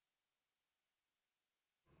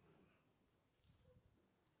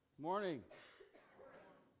Morning.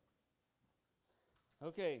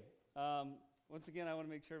 Okay. Once again, I want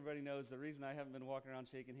to make sure everybody knows the reason I haven't been walking around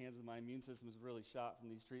shaking hands is my immune system is really shot from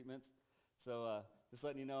these treatments. So just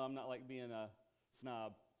letting you know, I'm not like being a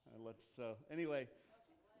snob. So anyway,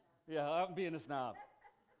 yeah, I'm being a snob.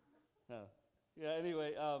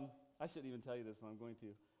 Anyway, I shouldn't even tell you this, but I'm going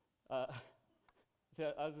to.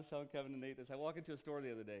 Yeah, I was just telling Kevin and Nate this. I walked into a store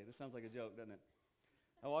the other day. This sounds like a joke, doesn't it?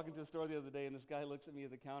 I walked into a store the other day, and this guy looks at me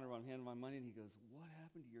at the counter while I'm handing my money, and he goes, "What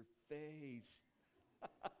happened to your face?"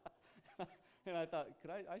 And I thought,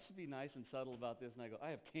 I should be nice and subtle about this. And I go,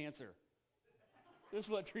 "I have cancer. This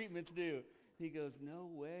is what treatments do." He goes, "No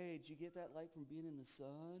way. Did you get that light from being in the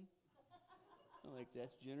sun?" I'm like,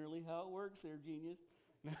 "That's generally how it works there, genius."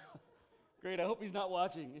 Great. I hope he's not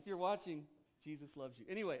watching. If you're watching, Jesus loves you.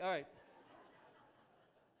 Anyway, all right.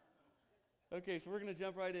 Okay, so we're going to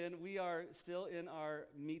jump right in. We are still in our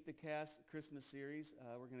Meet the Cast Christmas series.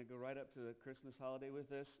 We're going to go right up to the Christmas holiday with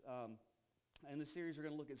this. In this series, we're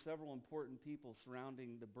going to look at several important people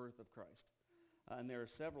surrounding the birth of Christ. And there are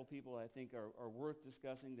several people I think are worth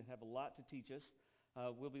discussing that have a lot to teach us.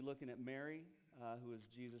 We'll be looking at Mary, who is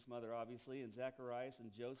Jesus' mother, obviously, and Zacharias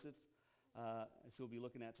and Joseph, as we'll be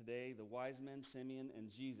looking at today, the wise men, Simeon,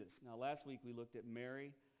 and Jesus. Now, last week we looked at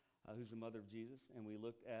Mary, who's the mother of Jesus, and we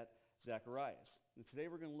looked at Zacharias. And today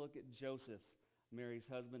we're going to look at Joseph, Mary's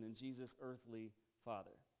husband, and Jesus' earthly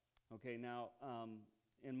father. Okay, now,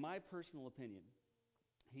 in my personal opinion,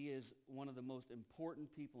 he is one of the most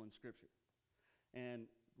important people in Scripture. And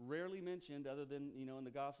rarely mentioned other than, in the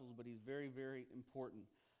Gospels, but he's very, very important.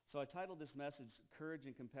 So I titled this message, Courage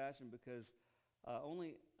and Compassion, because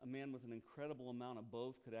only a man with an incredible amount of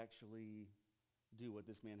both could actually do what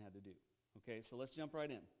this man had to do. Okay, so let's jump right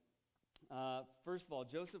in. First of all,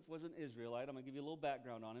 Joseph was an Israelite. I'm going to give you a little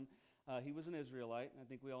background on him. He was an Israelite, and I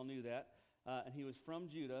think we all knew that. And he was from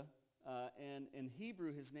Judah. And in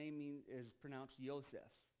Hebrew, his name is pronounced Yosef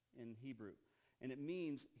in Hebrew. And it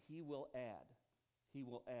means he will add. He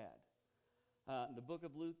will add. The book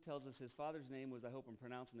of Luke tells us his father's name was, I hope I'm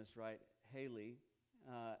pronouncing this right, Haley.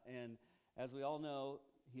 And as we all know,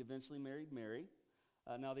 he eventually married Mary.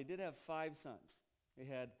 Now, they did have 5 sons. They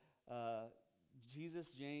had Jesus,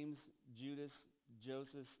 James, Judas,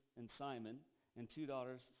 Joseph, and Simon, and 2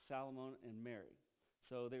 daughters, Salome and Mary.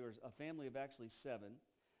 So they were a family of actually 7.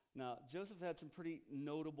 Now, Joseph had some pretty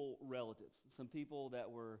notable relatives, some people that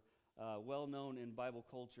were well known in Bible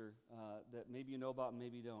culture that maybe you know about and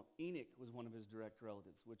maybe you don't. Enoch was one of his direct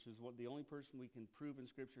relatives, which is the only person we can prove in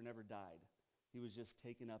Scripture never died. He was just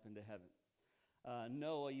taken up into heaven.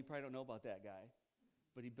 Noah, you probably don't know about that guy,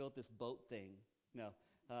 but he built this boat thing. No.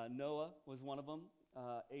 Noah was one of them.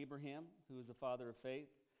 Abraham, who was the father of faith.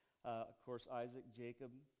 Of course, Isaac, Jacob,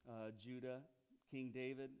 Judah, King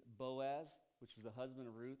David, Boaz, which was the husband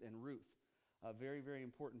of Ruth, and Ruth. Very, very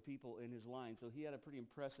important people in his line. So he had a pretty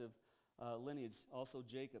impressive lineage. Also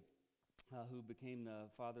Jacob, who became the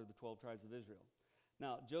father of the 12 tribes of Israel.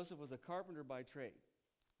 Now, Joseph was a carpenter by trade,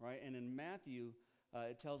 right? And in Matthew,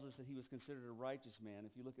 it tells us that he was considered a righteous man.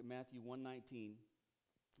 If you look at Matthew 1:19,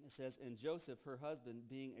 it says, "And Joseph, her husband,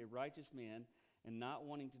 being a righteous man and not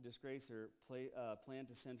wanting to disgrace her, planned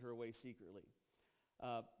to send her away secretly."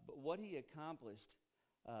 But what he accomplished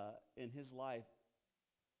in his life,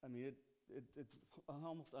 I mean, it's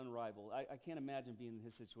almost unrivaled. I can't imagine being in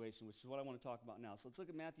his situation, which is what I want to talk about now. So let's look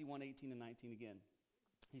at Matthew 1:18 and 19 again.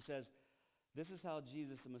 He says, "This is how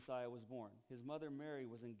Jesus the Messiah was born. His mother Mary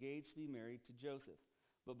was engaged to be married to Joseph.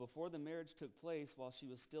 But before the marriage took place, while she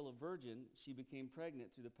was still a virgin, she became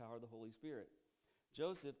pregnant through the power of the Holy Spirit.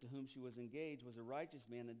 Joseph, to whom she was engaged, was a righteous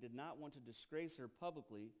man and did not want to disgrace her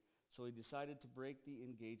publicly, so he decided to break the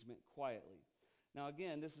engagement quietly." Now,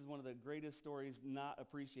 again, this is one of the greatest stories not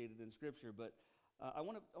appreciated in Scripture, but I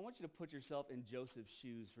want you to put yourself in Joseph's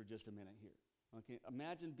shoes for just a minute here. Okay,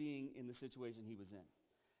 imagine being in the situation he was in.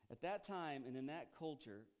 At that time and in that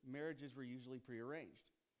culture, marriages were usually prearranged.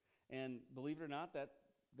 And believe it or not, that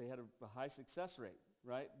they had a high success rate,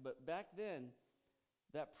 right? But back then,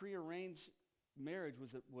 that prearranged marriage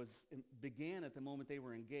began at the moment they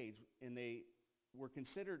were engaged, and they were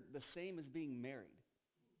considered the same as being married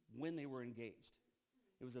when they were engaged.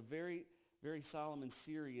 It was a very, very solemn and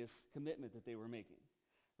serious commitment that they were making,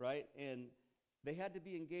 right? And they had to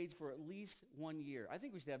be engaged for at least 1 year. I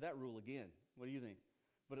think we should have that rule again. What do you think?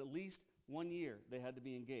 But at least 1 year they had to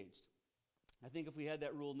be engaged. I think if we had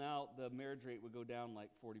that rule now, the marriage rate would go down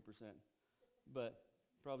like 40%, but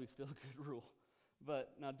probably still a good rule.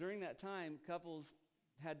 But now during that time, couples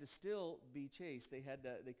had to still be chaste. They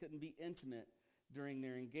couldn't be intimate during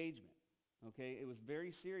their engagement. Okay, it was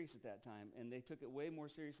very serious at that time, and they took it way more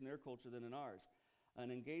serious in their culture than in ours.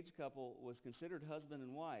 An engaged couple was considered husband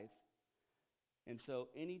and wife, and so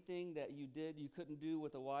anything that you did you couldn't do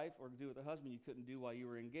with a wife or do with a husband, you couldn't do while you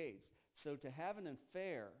were engaged. So to have an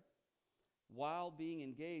affair while being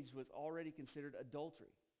engaged was already considered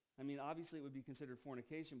adultery. I mean, obviously it would be considered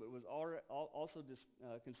fornication, but it was also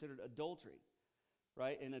considered adultery,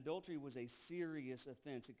 right? And adultery was a serious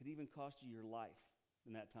offense. It could even cost you your life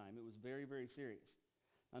in that time. It was very, very serious.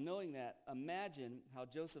 Now, knowing that, imagine how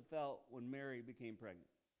Joseph felt when Mary became pregnant.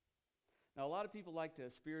 Now, a lot of people like to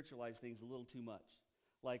spiritualize things a little too much.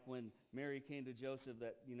 Like when Mary came to Joseph,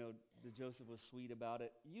 that Joseph was sweet about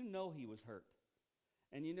it. You know he was hurt.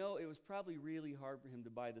 And you know it was probably really hard for him to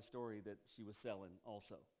buy the story that she was selling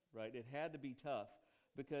also, right? It had to be tough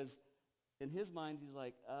because in his mind he's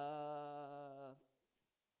like, I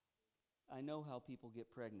know how people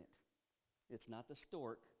get pregnant. It's not the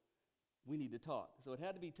stork. We need to talk. So it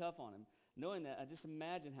had to be tough on him. Knowing that, I just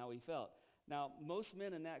imagine how he felt. Now, most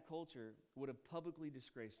men in that culture would have publicly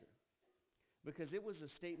disgraced her because it was a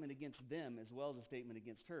statement against them as well as a statement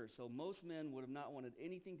against her. So most men would have not wanted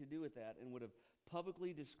anything to do with that and would have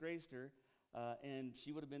publicly disgraced her, and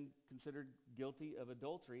she would have been considered guilty of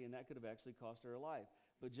adultery, and that could have actually cost her her life.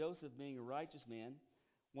 But Joseph, being a righteous man,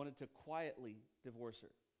 wanted to quietly divorce her.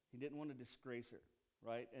 He didn't want to disgrace her,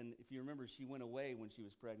 right? And if you remember, she went away when she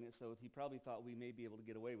was pregnant, so he probably thought we may be able to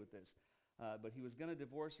get away with this. But he was going to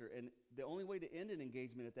divorce her, and the only way to end an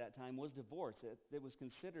engagement at that time was divorce. It was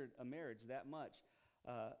considered a marriage that much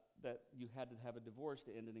that you had to have a divorce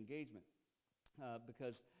to end an engagement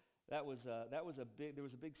because there was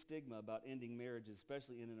a big stigma about ending marriages,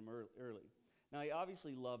 especially ending them early. Now, he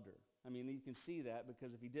obviously loved her. I mean, you can see that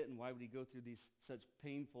because if he didn't, why would he go through such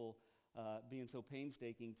painful, being so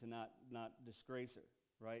painstaking to not disgrace her,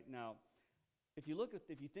 right? Now, if you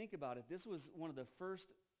think about it, this was one of the first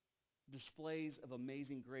displays of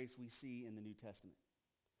amazing grace we see in the New Testament.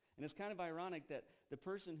 And it's kind of ironic that the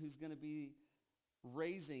person who's going to be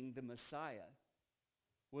raising the Messiah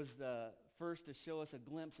was the first to show us a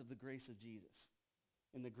glimpse of the grace of Jesus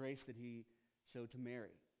and the grace that he showed to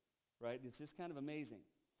Mary, right? It's just kind of amazing.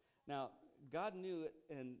 Now, God knew it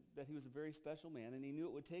and that he was a very special man, and he knew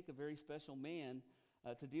it would take a very special man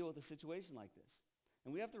to deal with a situation like this.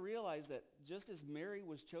 And we have to realize that just as Mary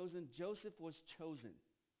was chosen, Joseph was chosen.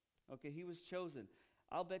 Okay, he was chosen.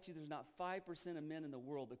 I'll bet you there's not 5% of men in the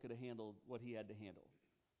world that could have handled what he had to handle.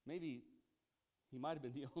 Maybe he might have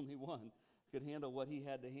been the only one who could handle what he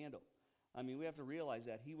had to handle. I mean, we have to realize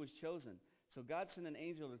that he was chosen. So God sent an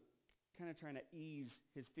angel to kind of trying to ease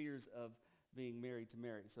his fears of being married to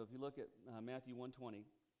Mary. So if you look at Matthew 1:20,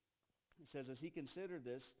 it says, as he considered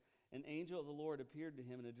this, an angel of the Lord appeared to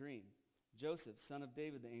him in a dream. Joseph, son of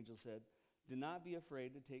David, the angel said, do not be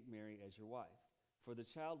afraid to take Mary as your wife. For the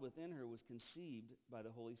child within her was conceived by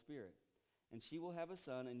the Holy Spirit. And she will have a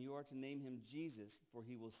son, and you are to name him Jesus, for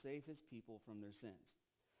he will save his people from their sins.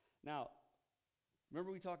 Now,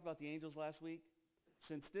 remember we talked about the angels last week?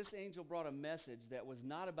 Since this angel brought a message that was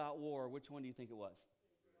not about war, which one do you think it was?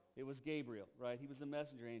 It was Gabriel, right? He was the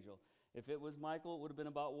messenger angel. If it was Michael, it would have been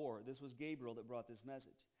about war. This was Gabriel that brought this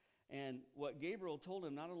message. And what Gabriel told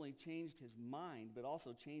him not only changed his mind, but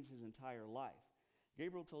also changed his entire life.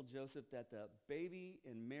 Gabriel told Joseph that the baby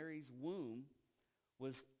in Mary's womb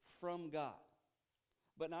was from God.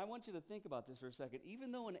 But now I want you to think about this for a second.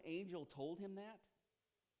 Even though an angel told him that,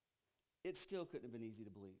 it still couldn't have been easy to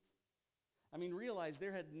believe. I mean, realize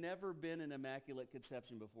there had never been an immaculate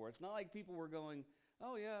conception before. It's not like people were going,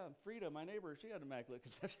 oh yeah, Frida, my neighbor, she had immaculate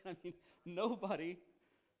conception. I mean, nobody.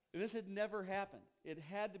 This had never happened. It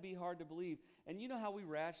had to be hard to believe. And you know how we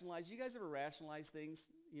rationalize? You guys ever rationalize things?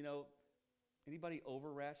 You know, anybody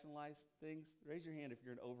over-rationalize things? Raise your hand if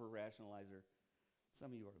you're an over-rationalizer.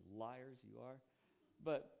 Some of you are liars, you are.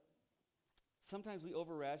 But sometimes we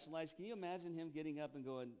over-rationalize. Can you imagine him getting up and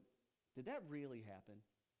going, did that really happen?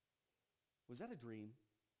 Was that a dream?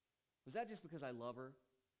 Was that just because I love her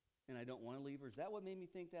and I don't want to leave her? Is that what made me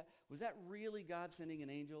think that? Was that really God sending an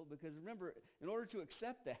angel? Because remember, in order to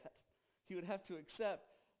accept that, he would have to accept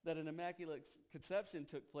that an immaculate conception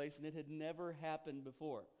took place and it had never happened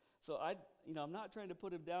before. So I'm not trying to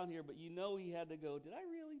put him down here, but you know he had to go, did I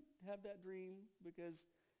really have that dream? Because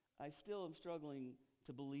I still am struggling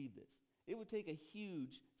to believe this. It would take a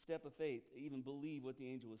huge step of faith to even believe what the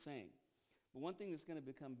angel was saying. But one thing that's going to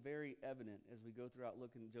become very evident as we go throughout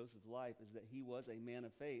looking at Joseph's life is that he was a man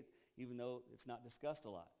of faith, even though it's not discussed a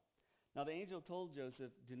lot. Now the angel told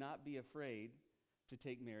Joseph, do not be afraid to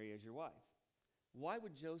take Mary as your wife. Why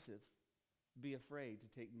would Joseph be afraid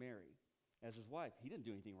to take Mary as his wife? He didn't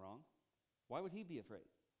do anything wrong. Why would he be afraid?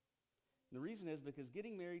 And the reason is because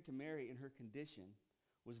getting married to Mary in her condition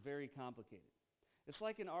was very complicated. It's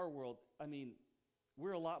like in our world, I mean,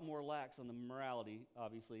 we're a lot more lax on the morality,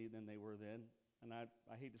 obviously, than they were then. And I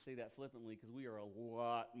hate to say that flippantly because we are a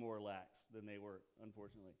lot more lax than they were,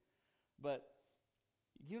 unfortunately. But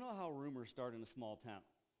you know how rumors start in a small town,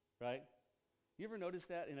 right? You ever notice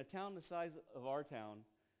that? In a town the size of our town,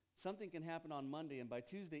 something can happen on Monday, and by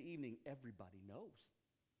Tuesday evening, everybody knows.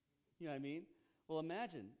 You know what I mean? Well,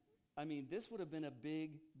 imagine. I mean, this would have been a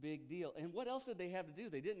big, big deal. And what else did they have to do?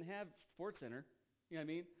 They didn't have Sports Center. You know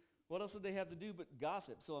what I mean? What else did they have to do but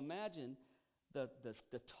gossip? So imagine the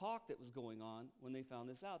talk that was going on when they found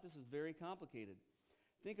this out. This is very complicated.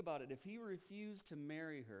 Think about it. If he refused to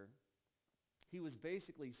marry her, he was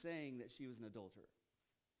basically saying that she was an adulterer.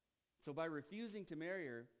 So by refusing to marry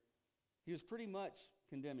her, he was pretty much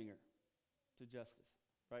condemning her to justice,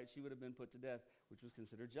 right? She would have been put to death, which was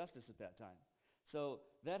considered justice at that time. So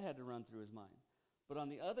that had to run through his mind. But on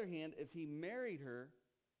the other hand, if he married her,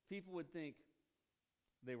 people would think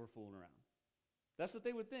they were fooling around. That's what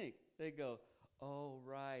they would think. They'd go, oh,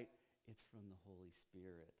 right, it's from the Holy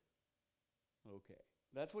Spirit. Okay.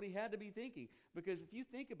 That's what he had to be thinking. Because if you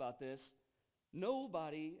think about this,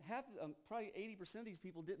 nobody, probably 80% of these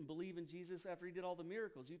people didn't believe in Jesus after he did all the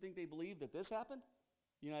miracles. You think they believed that this happened?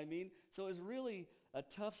 You know what I mean? So it was really a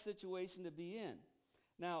tough situation to be in.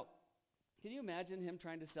 Now, can you imagine him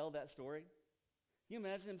trying to sell that story? Can you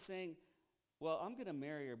imagine him saying, well, I'm going to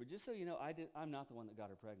marry her, but just so you know, I'm not the one that got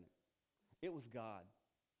her pregnant. It was God.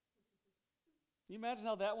 Can you imagine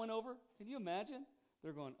how that went over? Can you imagine?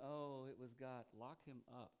 They're going, oh, it was God. Lock him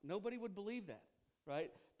up. Nobody would believe that,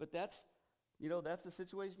 right? But that's the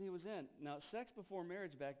situation he was in. Now, sex before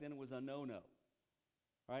marriage back then was a no-no,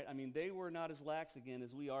 right? I mean, they were not as lax again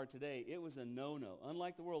as we are today. It was a no-no.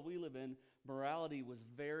 Unlike the world we live in, morality was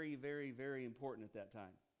very, very, very important at that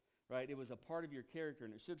time, right? It was a part of your character,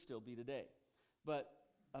 and it should still be today. But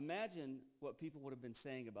imagine what people would have been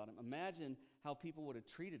saying about him. Imagine how people would have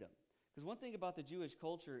treated him. Because one thing about the Jewish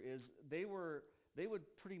culture is they would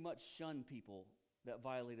pretty much shun people that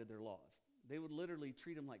violated their laws. They would literally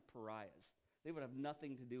treat them like pariahs. They would have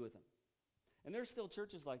nothing to do with them. And there's still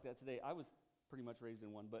churches like that today. I was pretty much raised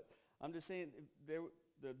in one, but I'm just saying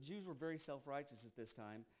the Jews were very self-righteous at this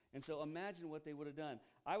time. And so imagine what they would have done.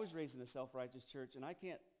 I was raised in a self-righteous church, and I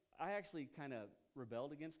actually kind of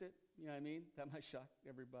rebelled against it. You know what I mean? That might shock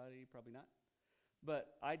everybody, probably not. But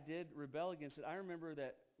I did rebel against it. I remember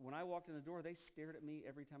that when I walked in the door, they stared at me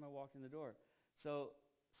every time I walked in the door. So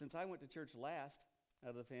since I went to church last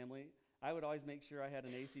out of the family, I would always make sure I had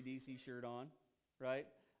an AC/DC shirt on, right?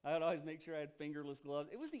 I would always make sure I had fingerless gloves.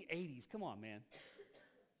 It was the 80s. Come on, man.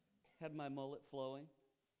 Had my mullet flowing.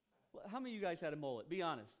 How many of you guys had a mullet? Be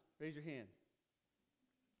honest. Raise your hand.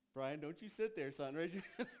 Brian, don't you sit there, son. Raise your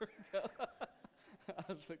hand. There we go.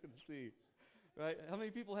 I was looking to see. Right? How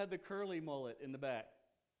many people had the curly mullet in the back?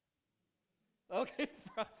 Okay,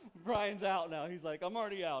 Brian's out now. He's like, I'm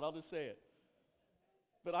already out. I'll just say it.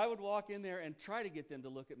 But I would walk in there and try to get them to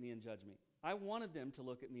look at me and judge me. I wanted them to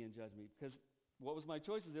look at me and judge me because what was my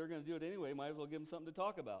choice? They were going to do it anyway. Might as well give them something to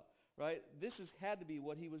talk about, right? This had to be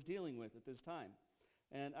what he was dealing with at this time.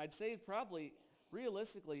 And I'd say probably,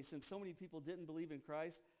 realistically, since so many people didn't believe in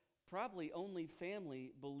Christ, probably only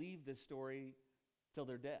family believed this story till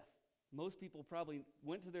their death. Most people probably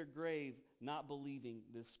went to their grave not believing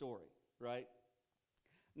this story, right?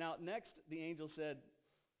 Now, next, the angel said,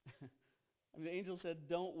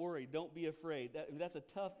 don't worry, don't be afraid. That's a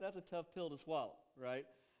tough pill to swallow, right?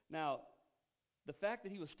 Now, the fact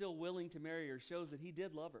that he was still willing to marry her shows that he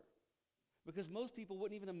did love her, because most people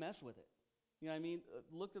wouldn't even have messed with it. You know what I mean?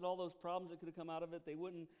 Looked at all those problems that could have come out of it. They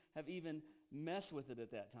wouldn't have even messed with it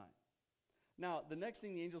at that time. Now, the next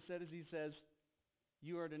thing the angel said is he says,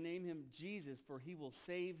 you are to name him Jesus, for he will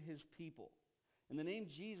save his people. And the name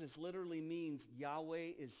Jesus literally means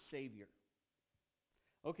Yahweh is Savior.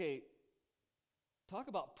 Okay, talk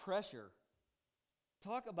about pressure.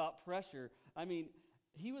 Talk about pressure. I mean,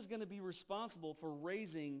 he was going to be responsible for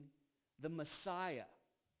raising the Messiah,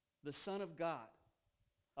 the Son of God.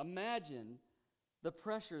 Imagine the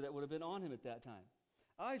pressure that would have been on him at that time.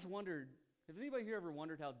 I always wondered, has anybody here ever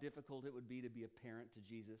wondered how difficult it would be to be a parent to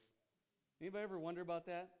Jesus? Anybody ever wonder about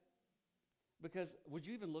that? Because would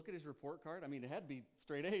you even look at his report card? I mean, it had to be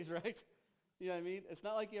straight A's, right? You know what I mean? It's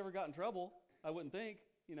not like he ever got in trouble, I wouldn't think.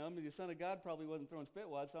 You know, I mean, the Son of God probably wasn't throwing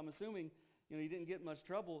spitwads, so I'm assuming, he didn't get much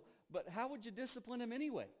trouble. But how would you discipline him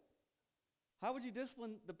anyway? How would you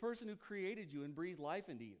discipline the person who created you and breathed life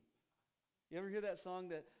into you? You ever hear that song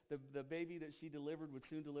that the baby that she delivered would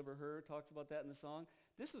soon deliver her? Talks about that in the song.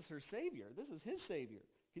 This is her Savior. This is his Savior.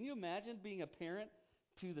 Can you imagine being a parent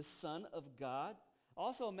to the Son of God?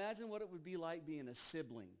 Also, imagine what it would be like being a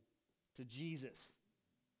sibling to Jesus.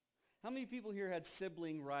 How many people here had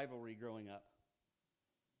sibling rivalry growing up?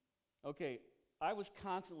 Okay, I was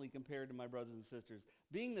constantly compared to my brothers and sisters.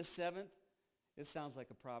 Being the seventh, it sounds like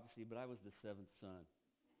a prophecy, but I was the seventh son.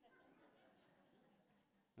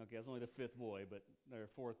 Okay, I was only the fifth boy, or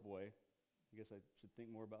fourth boy. I guess I should think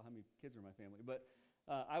more about how many kids are in my family. But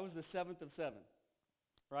I was the seventh of seven,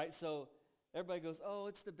 right? So everybody goes, oh,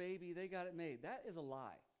 it's the baby. They got it made. That is a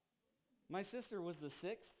lie. My sister was the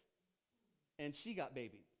sixth, and she got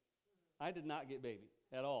babied. I did not get babied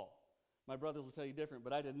at all. My brothers will tell you different,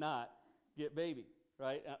 but I did not get babied,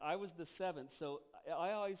 right? I was the seventh, so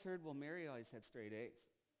I always heard, well, Mary always had straight A's.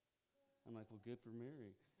 I'm like, well, good for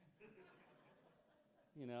Mary.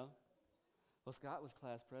 You know? Well, Scott was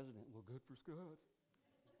class president. Well, good for Scott.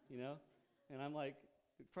 You know? And I'm like,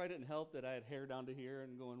 it probably didn't help that I had hair down to here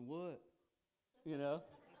and going, what? You know?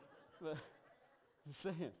 But I'm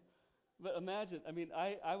saying. But imagine,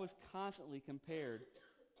 I was constantly compared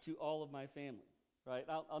to all of my family, right?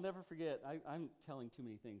 I'll never forget. I'm telling too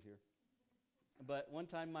many things here. But one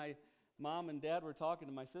time my mom and dad were talking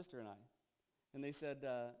to my sister and I, and they said,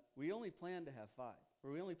 we only planned to have 5.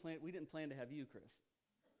 Or we didn't plan to have you, Chris.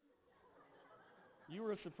 You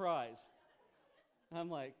were a surprise. I'm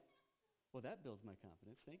like, well, that builds my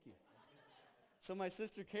confidence. Thank you. So my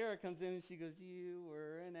sister Kara comes in and she goes, you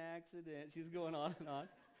were an accident. She's going on and on.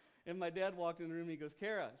 And my dad walked in the room and he goes,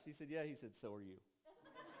 Kara. She said, yeah. He said, so are you.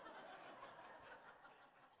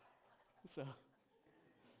 So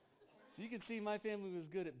you can see my family was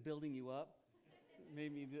good at building you up. It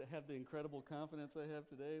made me have the incredible confidence I have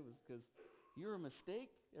today was because you were a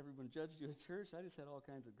mistake. Everyone judged you at church. I just had all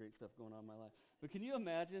kinds of great stuff going on in my life. But can you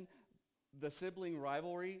imagine the sibling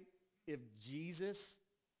rivalry if Jesus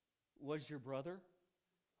was your brother?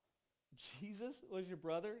 Jesus was your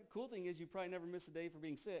brother? Cool thing is you probably never miss a day for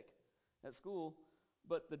being sick at school.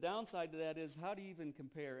 But the downside to that is how do you even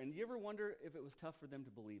compare? And do you ever wonder if it was tough for them to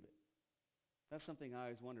believe it? That's something I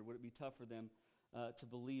always wondered. Would it be tough for them to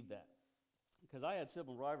believe that? Because I had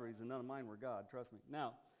sibling rivalries and none of mine were God, trust me.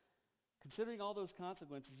 Now, considering all those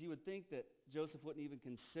consequences, you would think that Joseph wouldn't even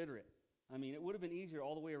consider it. It would have been easier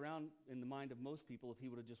all the way around in the mind of most people if he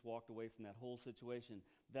would have just walked away from that whole situation.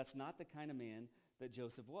 That's not the kind of man that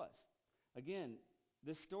Joseph was. Again,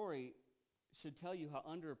 this story should tell you how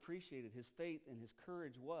underappreciated his faith and his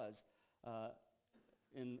courage was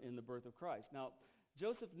in the birth of Christ. Now,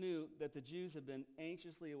 Joseph knew that the Jews had been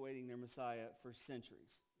anxiously awaiting their Messiah for centuries.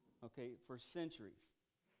 Okay, for centuries.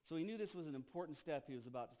 So he knew this was an important step he was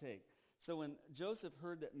about to take. So when Joseph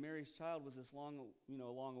heard that Mary's child was this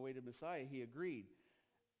long-awaited Messiah, he agreed.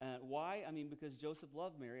 Why? Because Joseph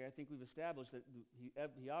loved Mary. I think we've established that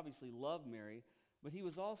he obviously loved Mary, but he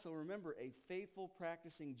was also, remember, a faithful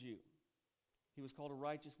practicing Jew. He was called a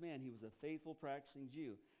righteous man. He was a faithful practicing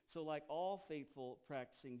Jew. So like all faithful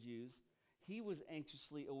practicing Jews, he was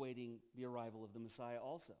anxiously awaiting the arrival of the Messiah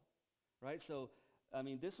also, right? So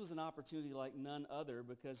this was an opportunity like none other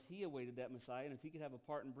because he awaited that Messiah, and if he could have a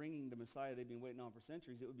part in bringing the Messiah they've been waiting on for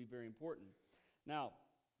centuries, it would be very important. Now,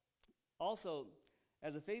 also,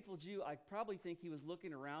 as a faithful Jew, I probably think he was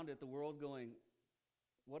looking around at the world going,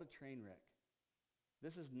 what a train wreck.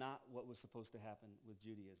 This is not what was supposed to happen with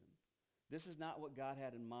Judaism. This is not what God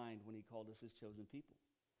had in mind when he called us his chosen people.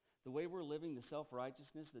 The way we're living, the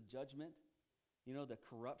self-righteousness, the judgment, the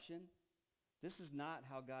corruption, this is not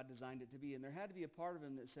how God designed it to be. And there had to be a part of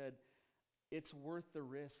him that said, it's worth the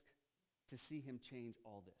risk to see him change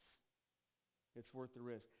all this. It's worth the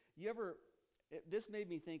risk. This made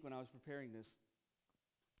me think when I was preparing this,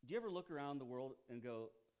 do you ever look around the world and go,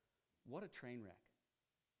 what a train wreck?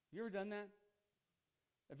 Have you ever done that?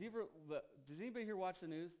 Does anybody here watch the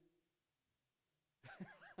news?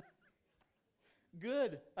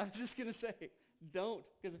 Good. I was just going to say, don't.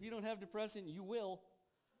 Because if you don't have depression, you will.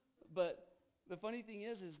 But the funny thing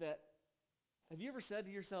is that, have you ever said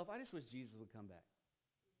to yourself, I just wish Jesus would come back?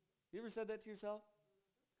 You ever said that to yourself?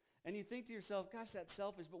 And you think to yourself, gosh, that's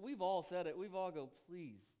selfish. But we've all said it. We've all go,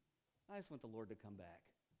 please, I just want the Lord to come back.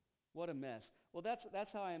 What a mess. Well,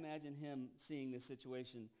 that's how I imagine him seeing this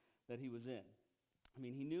situation that he was in.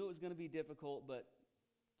 He knew it was going to be difficult, but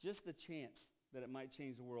just the chance that it might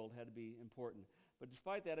change the world had to be important. But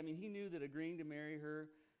despite that, he knew that agreeing to marry her,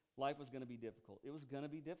 life was going to be difficult. It was going to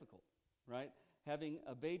be difficult, right? Having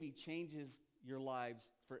a baby changes your lives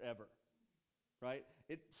forever, right?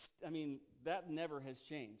 That never has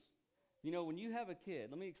changed. When you have a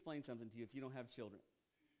kid, let me explain something to you if you don't have children,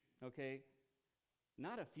 okay?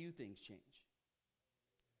 Not a few things change.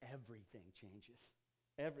 Everything changes.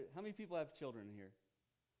 How many people have children in here?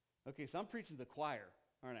 Okay, so I'm preaching to the choir,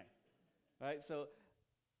 aren't I? Right? So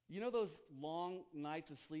You know those long nights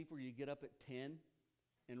of sleep where you get up at 10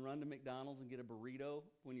 and run to McDonald's and get a burrito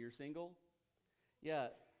when you're single? Yeah,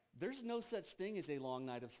 there's no such thing as a long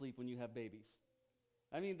night of sleep when you have babies.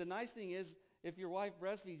 I mean, the nice thing is, if your wife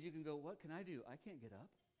breastfeeds, you can go, what can I do? I can't get up.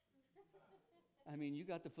 I mean, you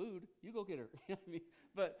got the food. You go get her. I mean,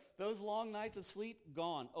 but those long nights of sleep,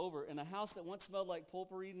 gone, over. And a house that once smelled like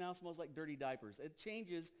potpourri now smells like dirty diapers. It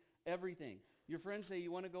changes everything. Your friends say,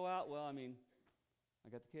 you want to go out? Well, I mean, I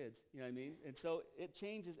got the kids. You know what I mean? And so it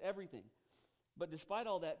changes everything. But despite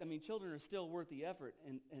all that, I mean, children are still worth the effort.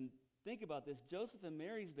 And think about this. Joseph and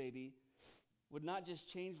Mary's baby would not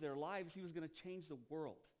just change their lives. He was going to change the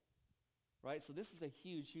world. Right? So this is a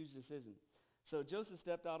huge, huge decision. So Joseph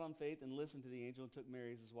stepped out on faith and listened to the angel and took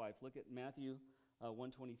Mary as his wife. Look at Matthew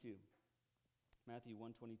 1:22. Matthew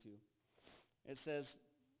 1:22. It says,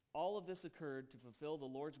 all of this occurred to fulfill the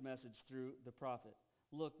Lord's message through the prophet.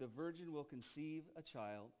 Look, the virgin will conceive a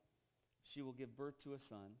child. She will give birth to a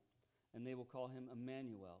son, and they will call him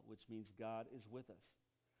Emmanuel, which means God is with us.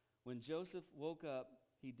 When Joseph woke up,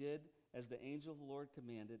 he did as the angel of the Lord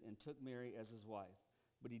commanded and took Mary as his wife.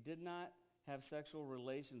 But he did not have sexual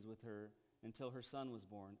relations with her until her son was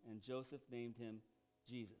born, and Joseph named him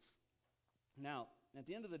Jesus. Now, at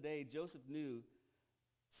the end of the day, Joseph knew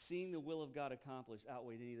seeing the will of God accomplished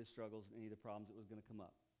outweighed any of the struggles and any of the problems that was going to come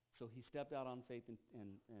up. So he stepped out on faith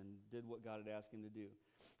and did what God had asked him to do.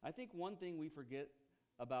 I think one thing we forget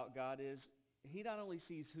about God is he not only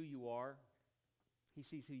sees who you are, he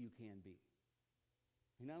sees who you can be.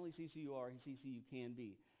 He not only sees who you are, he sees who you can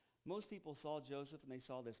be. Most people saw Joseph and they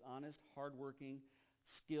saw this honest, hardworking,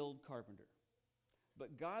 skilled carpenter.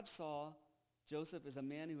 But God saw Joseph as a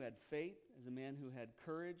man who had faith, as a man who had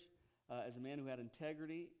courage, as a man who had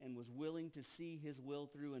integrity, and was willing to see his will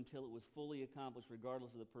through until it was fully accomplished,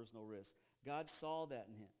 regardless of the personal risk. God saw that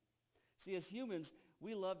in him. See, as humans,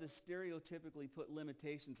 we love to stereotypically put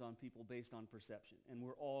limitations on people based on perception, and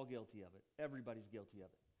we're all guilty of it. Everybody's guilty of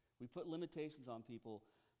it. We put limitations on people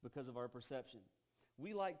because of our perception.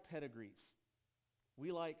 We like pedigrees.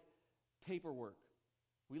 We like paperwork.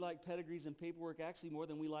 We like pedigrees and paperwork actually more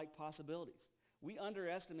than we like possibilities. We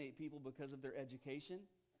underestimate people because of their education.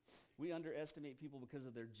 We underestimate people because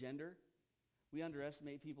of their gender. We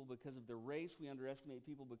underestimate people because of their race. We underestimate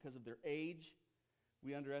people because of their age.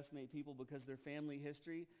 We underestimate people because of their family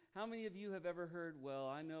history. How many of you have ever heard, well,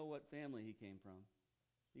 I know what family he came from?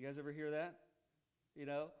 You guys ever hear that? You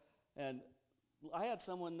know? And I had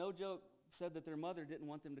someone, no joke, said that their mother didn't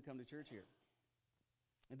want them to come to church here.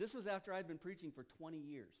 And this was after I'd been preaching for 20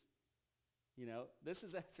 years. You know, this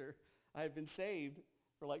is after I had been saved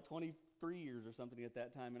for like 23 years or something at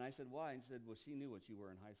that time. And I said, why? And she said, well, she knew what you were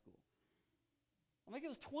in high school. I'm like, it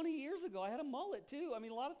was 20 years ago. I had a mullet too. I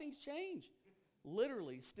mean, a lot of things change.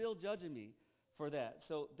 Literally still judging me for that.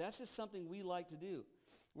 So that's just something we like to do.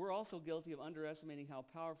 We're also guilty of underestimating how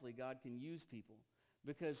powerfully God can use people.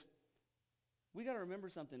 Because we got to remember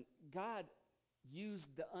something. God used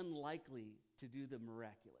the unlikely to do the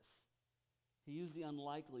miraculous. He used the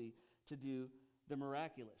unlikely to do the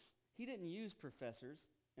miraculous. He didn't use professors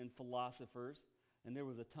and philosophers, and there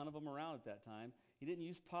was a ton of them around at that time. He didn't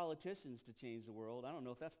use politicians to change the world. I don't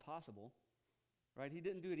know if that's possible, right? He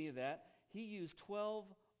didn't do any of that. He used 12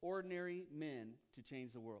 ordinary men to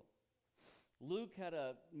change the world. Luke had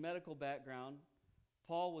a medical background.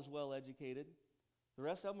 Paul was well educated. The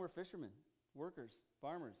rest of them were fishermen, workers,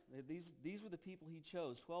 farmers. These were the people he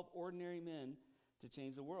chose, 12 ordinary men to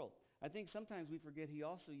change the world. I think sometimes we forget he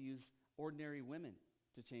also used ordinary women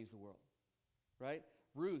to change the world, right?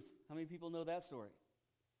 Ruth, how many people know that story?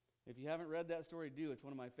 If you haven't read that story, do. It's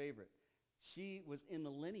one of my favorite. She was in the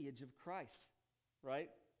lineage of Christ, right?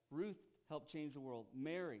 Ruth helped change the world.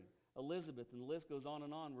 Mary, Elizabeth, and the list goes on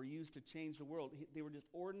and on, were used to change the world. They were just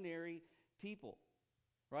ordinary people,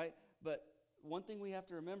 right? But one thing we have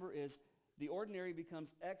to remember is the ordinary becomes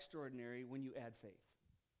extraordinary when you add faith.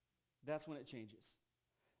 That's when it changes.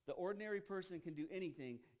 The ordinary person can do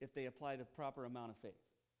anything if they apply the proper amount of faith.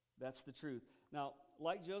 That's the truth. Now,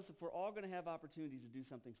 like Joseph, we're all going to have opportunities to do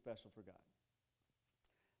something special for God.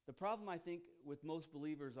 The problem, I think, with most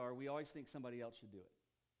believers are we always think somebody else should do it.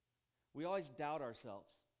 We always doubt ourselves.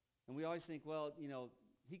 And we always think, well, you know,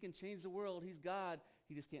 he can change the world. He's God.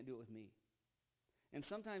 He just can't do it with me. And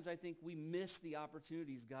sometimes I think we miss the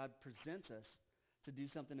opportunities God presents us to do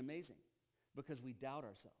something amazing because we doubt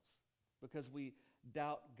ourselves, because we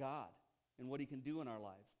doubt God and what he can do in our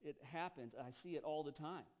lives. It happens. I see it all the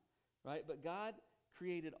time, right? But God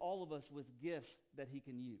created all of us with gifts that he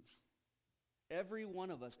can use. Every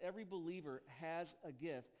one of us, every believer has a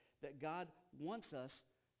gift that God wants us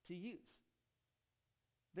to use.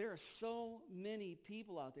 There are so many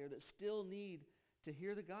people out there that still need to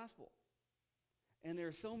hear the gospel. And there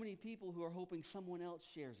are so many people who are hoping someone else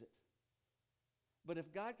shares it. But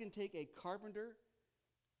if God can take a carpenter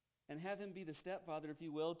and have him be the stepfather, if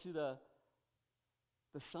you will, to the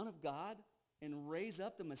Son of God and raise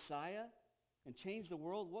up the Messiah and change the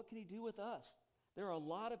world, what can he do with us? There are a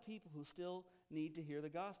lot of people who still need to hear the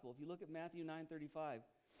gospel. If you look at Matthew 9:35, it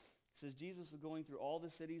says Jesus was going through all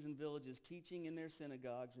the cities and villages, teaching in their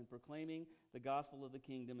synagogues and proclaiming the gospel of the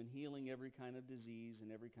kingdom and healing every kind of disease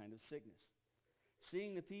and every kind of sickness.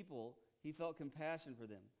 Seeing the people, he felt compassion for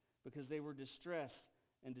them because they were distressed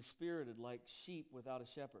and dispirited like sheep without a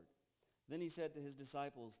shepherd. Then he said to his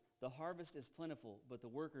disciples, the harvest is plentiful, but the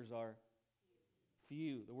workers are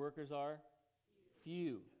few. The workers are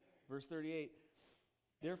few. Verse 38,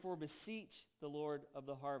 therefore beseech the Lord of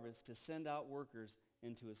the harvest to send out workers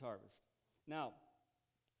into his harvest. Now,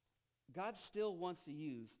 God still wants to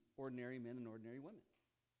use ordinary men and ordinary women.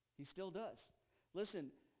 He still does.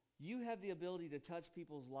 Listen, you have the ability to touch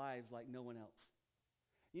people's lives like no one else.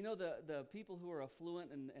 You know, the people who are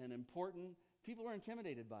affluent and important, people are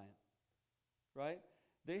intimidated by them, right?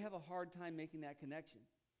 They have a hard time making that connection.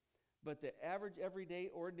 But the average, everyday,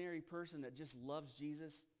 ordinary person that just loves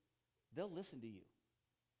Jesus, they'll listen to you.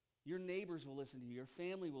 Your neighbors will listen to you. Your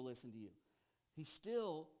family will listen to you. He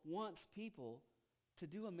still wants people to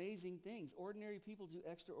do amazing things. Ordinary people do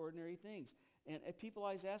extraordinary things. And if people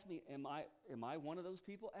always ask me, am I one of those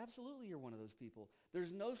people? Absolutely you're one of those people.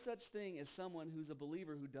 There's no such thing as someone who's a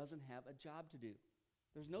believer who doesn't have a job to do.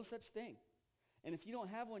 There's no such thing. And if you don't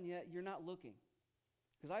have one yet, you're not looking.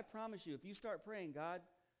 Because I promise you, if you start praying, God,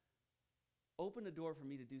 open the door for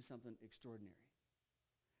me to do something extraordinary,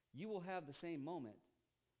 you will have the same moment.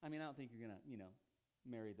 I mean, I don't think you're going to,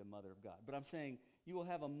 marry the mother of God. But I'm saying you will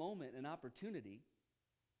have a moment, an opportunity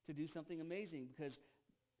to do something amazing because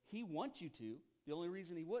he wants you to. The only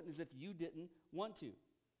reason he wouldn't is if you didn't want to.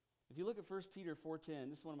 If you look at 1 Peter 4:10,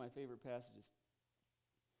 this is one of my favorite passages.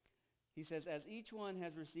 He says, as each one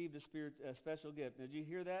has received a special gift. Now, did you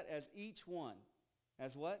hear that? As each one.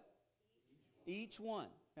 As what? Each one.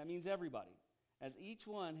 That means everybody. As each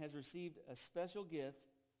one has received a special gift,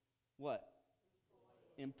 what?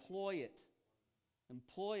 Employ it.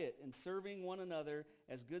 Employ it in serving one another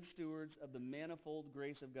as good stewards of the manifold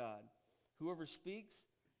grace of God. Whoever speaks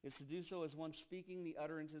is to do so as one speaking the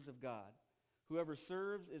utterances of God. Whoever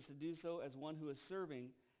serves is to do so as one who is serving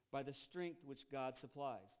by the strength which God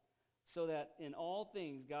supplies, so that in all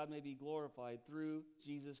things God may be glorified through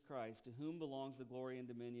Jesus Christ, to whom belongs the glory and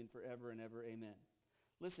dominion forever and ever. Amen.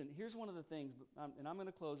 Listen, here's one of the things, and I'm going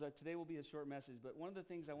to close. Today will be a short message, but one of the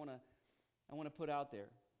things I want to put out there.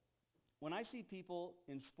 When I see people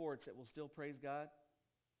in sports that will still praise God,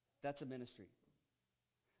 that's a ministry.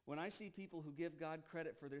 When I see people who give God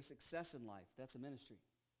credit for their success in life, that's a ministry.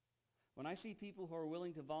 When I see people who are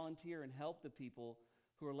willing to volunteer and help the people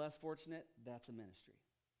who are less fortunate, that's a ministry.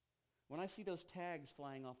 When I see those tags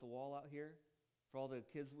flying off the wall out here for all the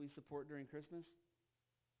kids that we support during Christmas,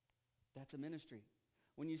 that's a ministry.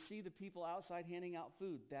 When you see the people outside handing out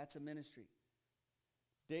food, that's a ministry.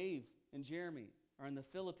 Dave and Jeremy are in the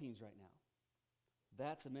Philippines right now.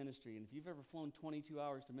 That's a ministry. And if you've ever flown 22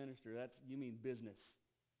 hours to minister, you mean business.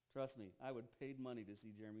 Trust me, I would have paid money to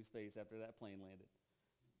see Jeremy's face after that plane landed.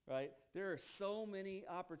 Right? There are so many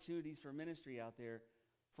opportunities for ministry out there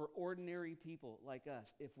for ordinary people like us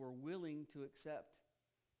if we're willing to accept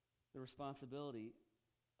the responsibility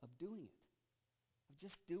of doing it, of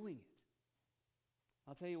just doing it.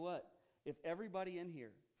 I'll tell you what, if everybody in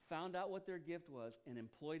here found out what their gift was and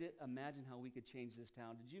employed it, imagine how we could change this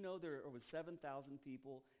town. Did you know there are over 7,000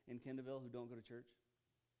 people in Kendallville who don't go to church?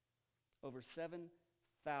 Over 7,000.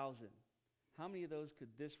 How many of those could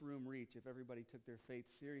this room reach if everybody took their faith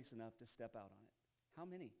serious enough to step out on it? How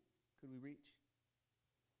many could we reach?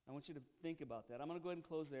 I want you to think about that. I'm going to go ahead and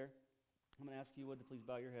close there. I'm going to ask you to please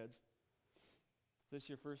bow your heads. If this is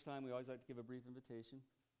your first time, we always like to give a brief invitation.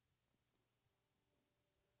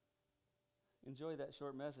 Enjoy that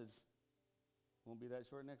short message. Won't be that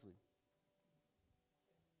short next week.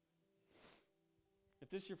 If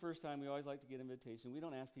this is your first time, we always like to get invitation. We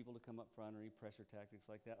don't ask people to come up front or any pressure tactics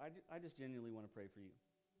like that. I just genuinely want to pray for you.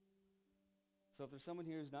 So if there's someone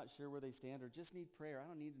here who's not sure where they stand or just need prayer, I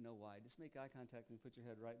don't need to know why. Just make eye contact and put your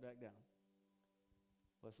head right back down.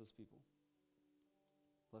 Bless those people.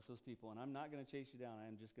 Bless those people. And I'm not going to chase you down. I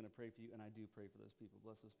am just going to pray for you, and I do pray for those people.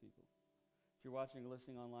 Bless those people. If you're watching or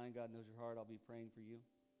listening online, God knows your heart. I'll be praying for you.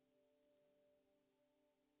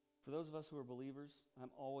 For those of us who are believers,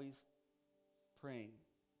 I'm always praying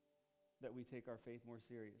that we take our faith more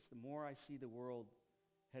serious. The more I see the world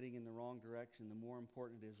heading in the wrong direction, the more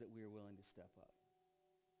important it is that we are willing to step up.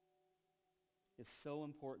 It's so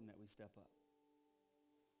important that we step up.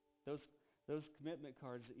 Those commitment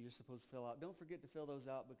cards that you're supposed to fill out, don't forget to fill those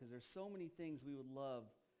out, because there's so many things we would love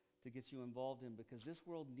to get you involved in, because this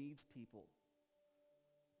world needs people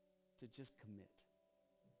to just commit.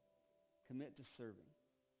 Commit to serving.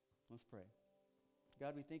 Let's pray.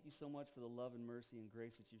 God, we thank you so much for the love and mercy and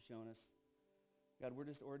grace that you've shown us. God, we're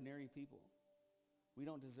just ordinary people. We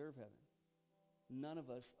don't deserve heaven. None of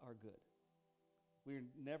us are good. We're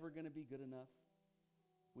never going to be good enough.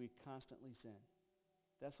 We constantly sin.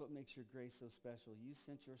 That's what makes your grace so special. You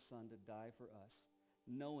sent your son to die for us,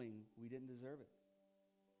 knowing we didn't deserve it.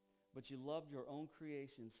 But you loved your own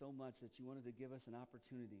creation so much that you wanted to give us an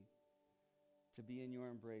opportunity to be in your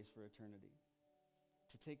embrace for eternity,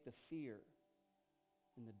 to take the fear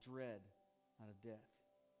and the dread out of death.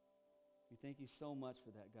 We thank you so much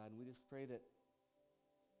for that, God, and we just pray that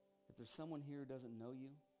if there's someone here who doesn't know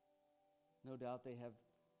you, no doubt they have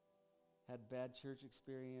had bad church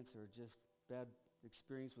experience or just bad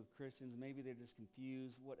experience with Christians. Maybe they're just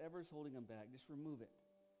confused. Whatever's holding them back, just remove it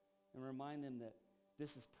and remind them that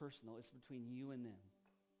this is personal. It's between you and them.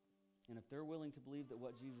 And if they're willing to believe that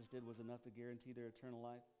what Jesus did was enough to guarantee their eternal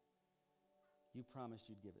life, you promised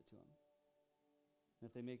you'd give it to them. And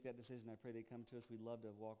if they make that decision, I pray they come to us. We'd love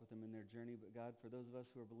to walk with them in their journey. But God, for those of us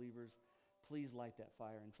who are believers, please light that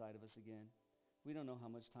fire inside of us again. We don't know how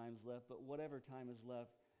much time's left, but whatever time is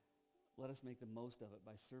left, let us make the most of it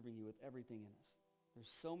by serving you with everything in us.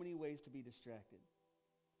 There's so many ways to be distracted.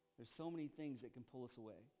 There's so many things that can pull us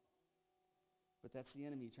away. But that's the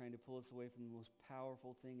enemy trying to pull us away from the most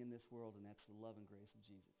powerful thing in this world, and that's the love and grace of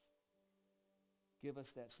Jesus. Give us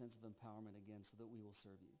that sense of empowerment again so that we will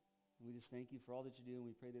serve you. And we just thank you for all that you do, and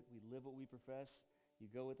we pray that we live what we profess. You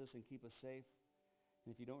go with us and keep us safe. And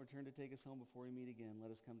if you don't return to take us home before we meet again, let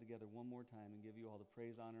us come together one more time and give you all the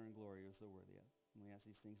praise, honor, and glory you're so worthy of. And we ask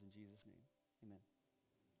these things in Jesus' name. Amen.